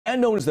and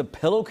known as the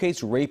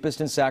Pillowcase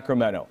Rapist in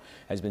Sacramento,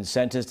 has been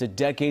sentenced to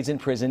decades in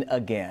prison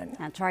again.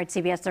 That's right.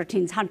 CBS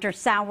 13's Hunter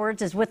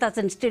Sowards is with us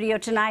in studio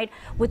tonight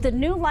with the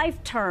new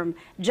life term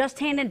just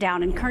handed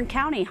down in Kern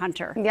County.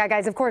 Hunter. Yeah,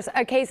 guys, of course,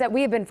 a case that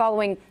we have been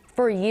following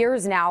for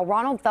years now.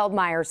 Ronald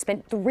Feldmeyer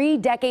spent 3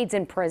 decades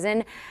in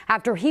prison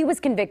after he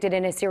was convicted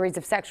in a series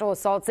of sexual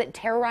assaults that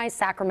terrorized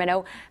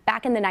Sacramento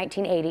back in the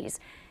 1980s.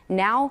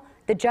 Now,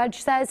 the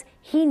judge says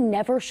he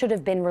never should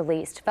have been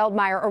released.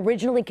 Feldmeyer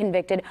originally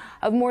convicted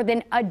of more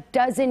than a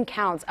dozen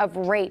counts of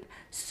rape,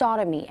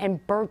 sodomy,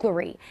 and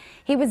burglary.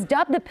 He was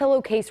dubbed the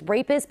Pillowcase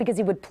Rapist because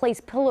he would place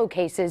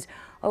pillowcases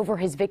over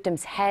his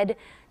victim's head,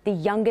 the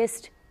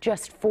youngest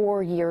just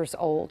 4 years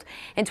old.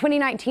 In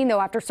 2019,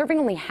 though, after serving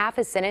only half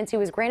his sentence, he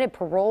was granted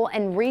parole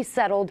and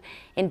resettled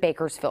in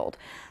Bakersfield.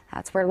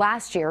 That's where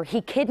last year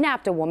he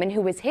kidnapped a woman who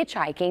was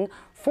hitchhiking,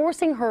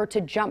 forcing her to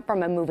jump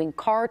from a moving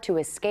car to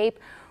escape.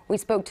 We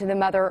spoke to the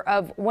mother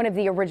of one of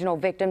the original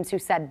victims who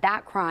said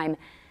that crime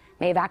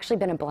may have actually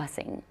been a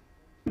blessing.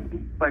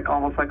 Like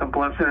almost like a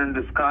blessing in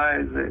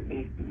disguise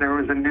that there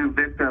was a new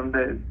victim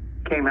that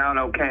came out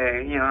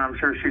okay. You know, I'm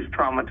sure she's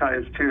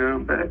traumatized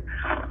too, but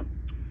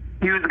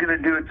he was going to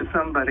do it to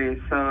somebody.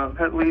 So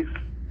at least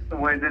the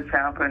way this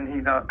happened,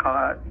 he got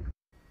caught.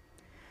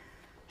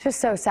 Just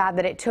so sad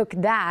that it took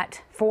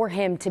that for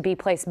him to be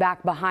placed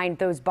back behind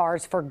those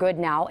bars for good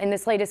now. In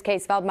this latest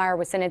case, Feldmeyer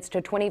was sentenced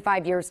to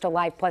 25 years to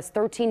life plus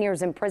 13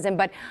 years in prison.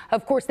 But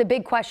of course, the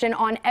big question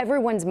on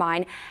everyone's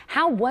mind,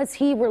 how was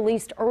he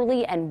released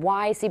early and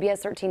why? CBS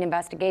 13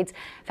 Investigates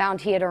found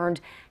he had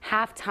earned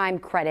half-time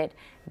credit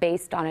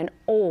based on an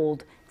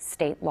old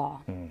state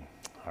law.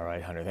 All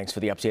right, Hunter, thanks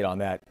for the update on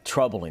that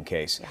troubling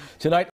case. Yeah. Tonight.